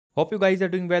Hope you guys are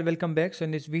doing well. Welcome back. So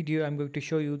in this video, I'm going to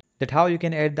show you that how you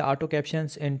can add the auto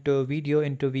captions into video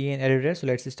into VN editor. So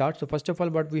let's start. So first of all,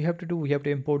 what we have to do, we have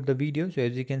to import the video. So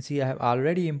as you can see, I have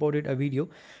already imported a video.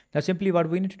 Now simply what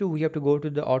we need to do, we have to go to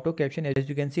the auto caption. As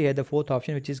you can see here, the fourth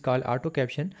option, which is called auto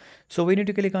caption. So we need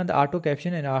to click on the auto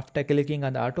caption, and after clicking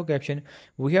on the auto caption,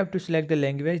 we have to select the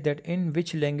language, that in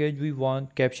which language we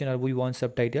want caption or we want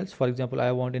subtitles. For example,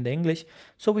 I want in the English.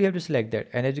 So we have to select that.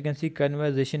 And as you can see,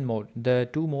 conversation mode, the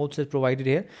two modes are provided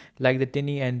here, like the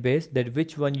tinny and bass, that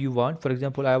which one you want. For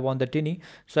example, I want the tinny,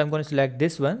 so I'm going to select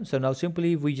this one. So now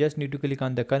simply we just need to click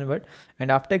on the convert, and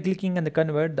after clicking on the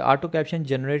convert, the auto caption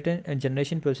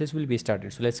generation process will be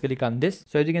started. So let's click on this.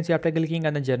 So as you can see, after clicking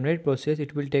on the generate process,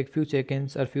 it will take few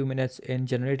seconds or few minutes in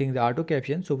generating the auto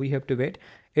caption, so we have to wait.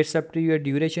 It's up to your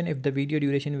duration. If the video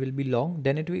duration will be long,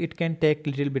 then it can take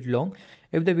little bit long.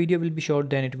 If the video will be short,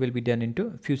 then it will be done into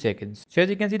a few seconds. So as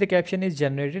you can see, the caption is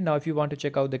generated. Now if you want to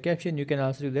check out the caption, you can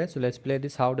also do that. So let's play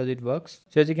this. How does it works?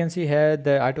 So as you can see here,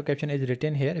 the auto caption is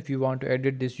written here. If you want to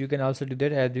edit this, you can also do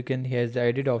that. As you can, here's the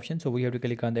edit option. So we have to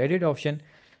click on the edit option.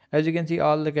 As you can see,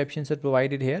 all the captions are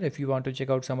provided here. If you want to check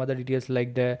out some other details,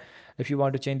 like if you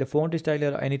want to change the font style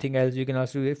or anything else, you can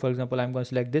also do it. For example, I'm going to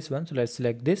select this one. So let's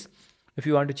select this. If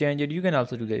you want to change it, you can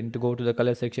also do that, and to go to the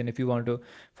color section. If you want to,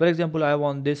 for example, I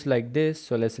want this like this,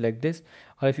 so let's select this.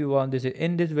 Or if you want this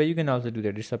in this way, you can also do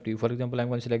that. It's up to you. For example, I'm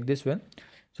going to select this one.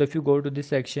 So if you go to this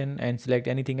section and select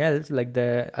anything else, like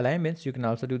the alignments, you can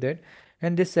also do that.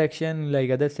 And this section, like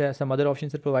some other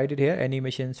options are provided here: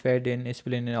 animations, fade in,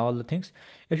 split, and all the things.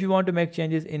 If you want to make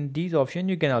changes in these options,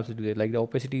 you can also do that. Like the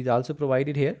opacity is also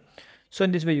provided here. So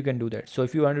in this way, you can do that. So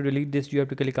if you want to delete this, you have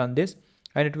to click on this,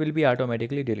 and it will be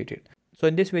automatically deleted. So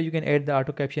in this way, you can add the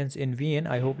auto captions in VN.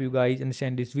 I hope you guys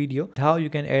understand this video, how you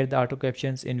can add the auto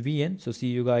captions in VN. So see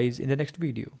you guys in the next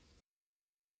video.